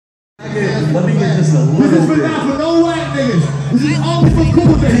Let me get just a little bit. This is not for no white niggas. This is only for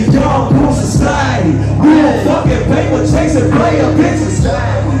cool niggas. Y'all cool society. We don't fucking paper chase and play a bitch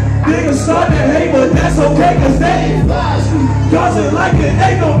society. Niggas start to hate, but that's okay, cause they ain't flashy. Cause it like it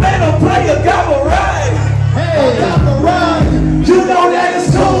ain't no man to play a gamma ride. Hey, gamma ride. You know that it's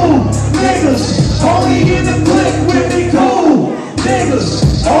cool. Niggas only in the clique with me cool.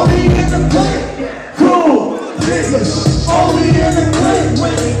 Niggas only in the clique. Cool. Niggas only in the clique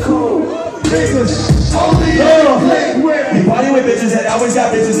with me cool. Niggas only in the clique with me. Party with bitches and always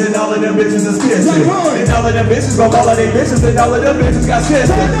got bitches and all of them bitches is kissing. And all of them bitches gon' call all they bitches and all of them bitches got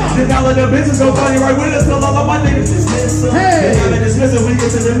sisters. And all of them bitches gon' party right with us till all of my niggas is missing. And now that it's missing, we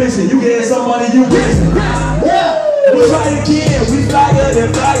get to the mission. You getting some money, you missing. We try again, we flyer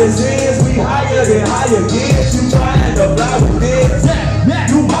than flyers is. We higher than higher kids. You trying to fly with this.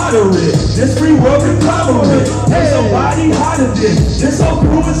 You moderate, this free world can tolerate. Ain't somebody hotter than this whole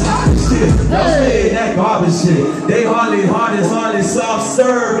crew is hot as shit. Y'all saying that garbage shit. They hardly soft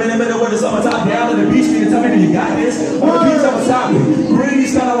serve in the middle of the summertime down in the beach. You tell me, do you got this? On the beach, I'm a topic.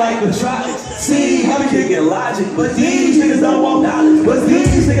 Breeze kinda like the tropics. See, how we kicking logic, but these niggas don't want knowledge. But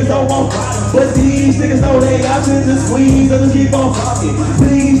these niggas don't want problems. But these niggas know they options to squeeze. Others keep on talking.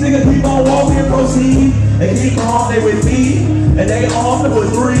 These niggas keep on walking, proceed. They keep on, they with me. And they off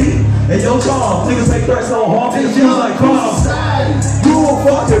with 3. And yo, calm. Niggas make threats on harm. Niggas feels like calm. You a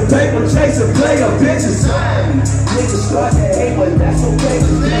fucking paper chase and play a bitch inside. Niggas start to hate, but that's okay.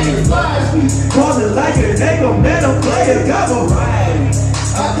 Cause they ain't flashy. Cause it like it ain't no man to play a couple right.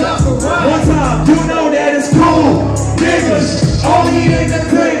 One time, you know